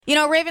You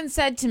know, Raven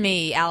said to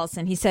me,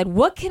 Allyson, he said,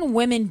 what can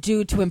women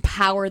do to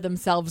empower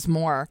themselves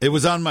more? It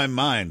was on my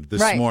mind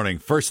this morning.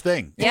 First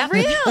thing. Yeah,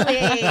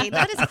 really?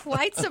 That is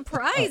quite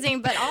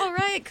surprising. But all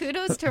right,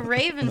 kudos to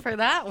Raven for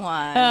that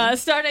one.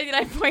 Star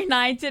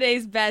 99.9,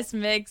 today's best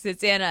mix.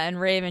 It's Anna and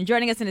Raven.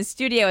 Joining us in the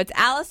studio, it's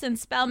Allyson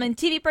Spellman,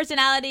 TV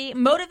personality,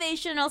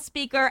 motivational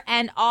speaker,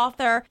 and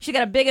author. She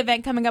got a big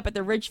event coming up at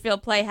the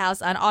Ridgefield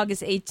Playhouse on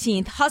August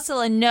 18th. Hustle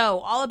and Know,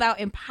 all about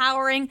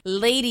empowering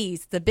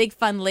ladies. It's a big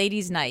fun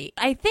ladies' night.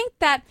 I think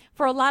that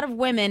for a lot of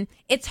women,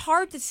 it's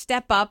hard to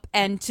step up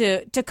and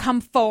to come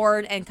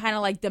forward and kind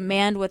of like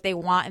demand what they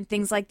want and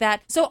things like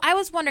that. So I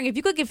was wondering if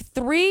you could give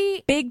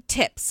 3 big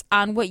tips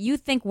on what you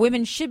think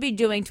women should be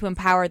doing to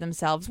empower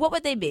themselves. What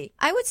would they be?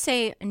 I would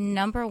say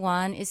number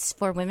 1 is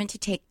for women to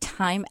take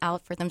time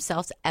out for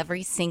themselves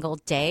every single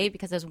day,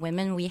 because as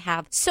women, we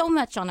have so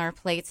much on our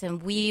plates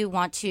and we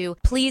want to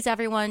please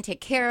everyone, take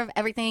care of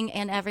everything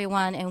and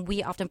everyone, and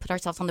we often put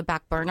ourselves on the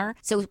back burner.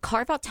 So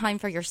carve out time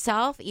for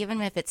yourself,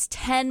 even if it's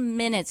 10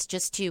 minutes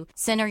just to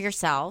center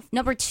yourself.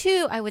 Number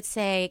 2, I would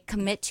say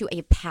commit to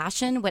a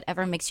passion,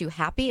 whatever makes you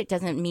happy. It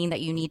doesn't mean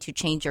that you need to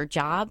change your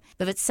job,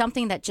 but if it's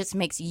something that just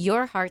makes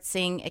your heart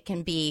sing, it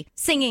can be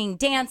singing,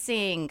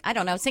 dancing, I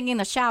don't know, singing in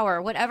the shower,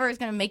 whatever is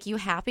going to make you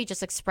happy,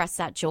 just express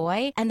that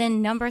joy. And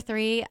then number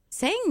 3,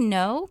 saying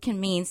no can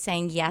mean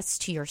saying yes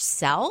to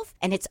yourself,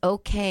 and it's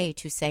okay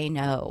to say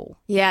no.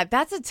 Yeah,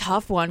 that's a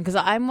tough one because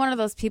I'm one of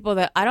those people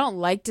that I don't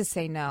like to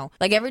say no.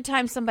 Like every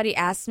time somebody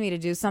asks me to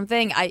do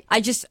something, I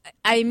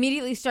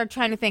immediately start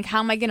trying to think, how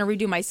am I going to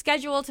redo my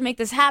schedule to make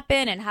this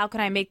happen, and how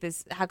can I make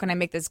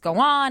this go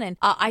on? And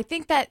I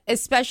think that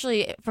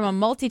especially from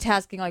a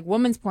multitasking like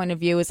woman's point of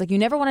view, is like you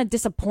never want to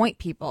disappoint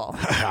people.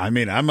 I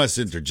mean, I must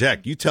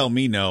interject. You tell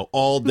me no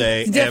all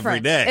day, every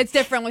day. It's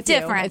different with you.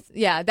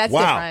 Yeah, that's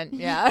different.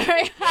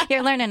 Yeah,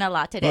 you're learning a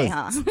lot today,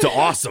 huh? It's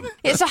awesome.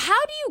 Yeah, so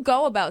how do you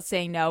go about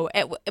saying no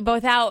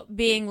without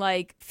being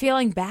like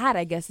feeling bad?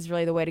 I guess is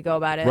really the way to go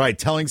about it. Right,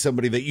 telling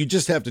somebody that you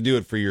just have to do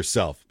it for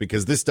yourself,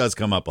 because this does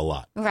come up a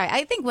lot. Right.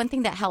 I think one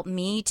thing that helped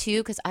me too,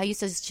 because I used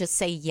to just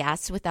say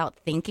yes without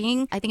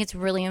thinking. I think it's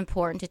really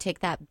important to take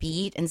that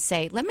beat and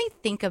say, let me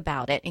think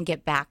about it and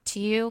get back to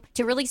you,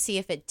 to really see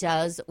if it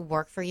does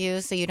work for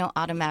you, so you don't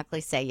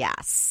automatically say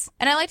yes.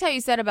 And I liked how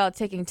you said about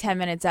taking 10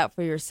 minutes out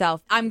for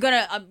yourself. I'm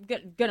gonna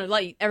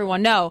let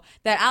everyone know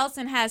that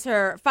Allyson has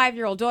her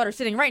 5-year-old daughter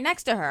sitting right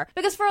next to her,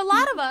 because for a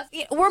lot of us,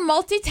 we're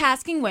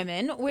multitasking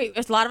women.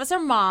 A lot of us are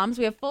moms.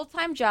 We have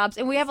full-time jobs,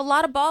 and we have a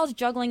lot of balls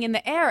juggling in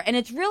the air. And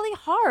it's really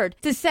hard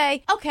to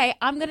say, okay,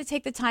 I'm going to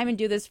take the time and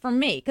do this for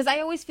me, because I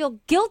always feel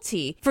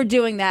guilty for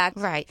doing that.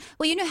 Right.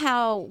 Well, you know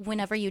how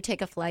whenever you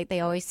take a flight, they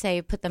always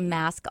say put the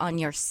mask on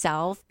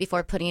yourself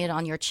before putting it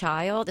on your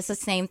child. It's the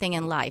same thing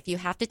in life. You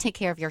have to take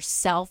care of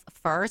yourself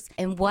first.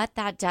 And what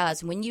that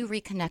does, when you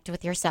reconnect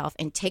with yourself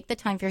and take the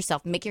time for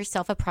yourself, make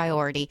yourself a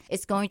priority,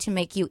 it's going to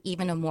make you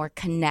even a more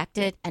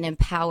connected and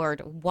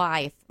empowered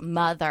wife,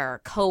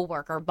 mother,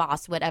 coworker,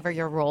 boss, whatever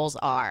your roles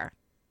are.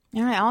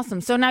 All right,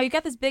 awesome. So now you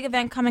got this big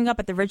event coming up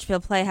at the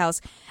Ridgefield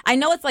Playhouse. I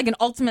know it's like an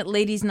ultimate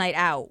ladies' night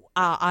out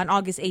on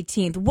August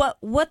 18th.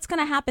 What's going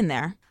to happen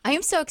there? I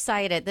am so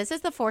excited. This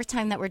is the 4th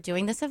time that we're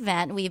doing this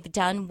event. We've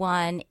done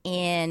one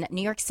in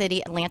New York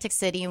City, Atlantic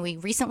City, and we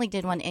recently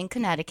did one in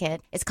Connecticut.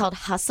 It's called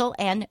Hustle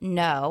and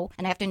Know,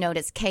 and I have to note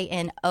it's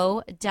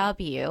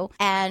KNOW.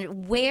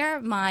 And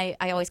where I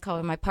always call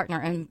her my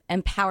partner in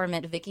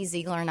empowerment, Vicki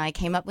Ziegler, and I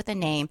came up with a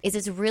name, is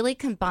it's really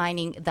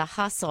combining the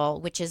hustle,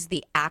 which is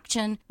the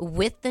action,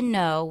 with the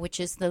know, which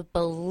is the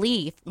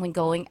belief when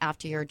going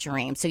after your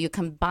dream. So you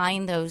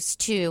combine those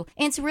two,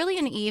 and it's really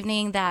an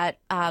evening that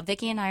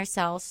Vicki and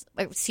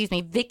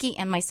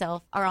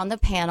myself are on the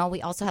panel.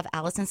 We also have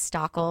Allyson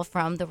Spellman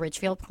from the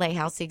Ridgefield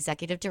Playhouse, the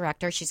executive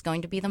director. She's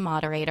going to be the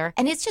moderator.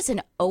 And it's just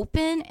an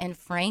open and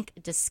frank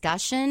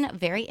discussion,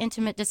 very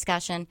intimate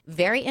discussion,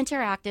 very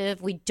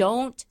interactive. We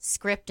don't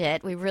script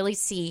it. We really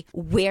see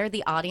where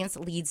the audience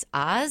leads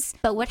us.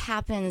 But what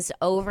happens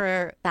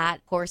over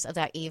that course of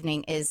that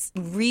evening is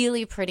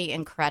really pretty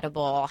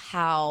incredible,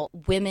 how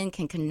women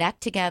can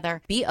connect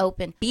together, be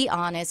open, be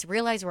honest,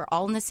 realize we're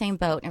all in the same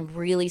boat, and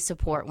really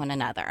support one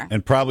another.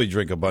 And probably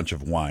drink a bunch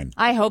of wine.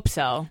 I hope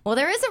so. Well,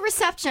 there is a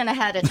reception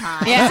ahead of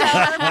time. Yeah.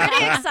 So we're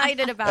pretty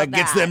excited about that. That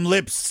gets them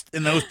lips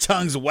and those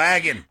tongues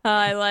wagging.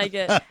 I like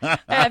it.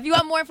 If you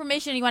want more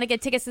information and you want to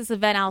get tickets to this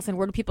event, Allyson,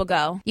 where do people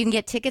go? You can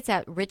get tickets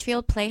at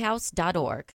ridgefieldplayhouse.org.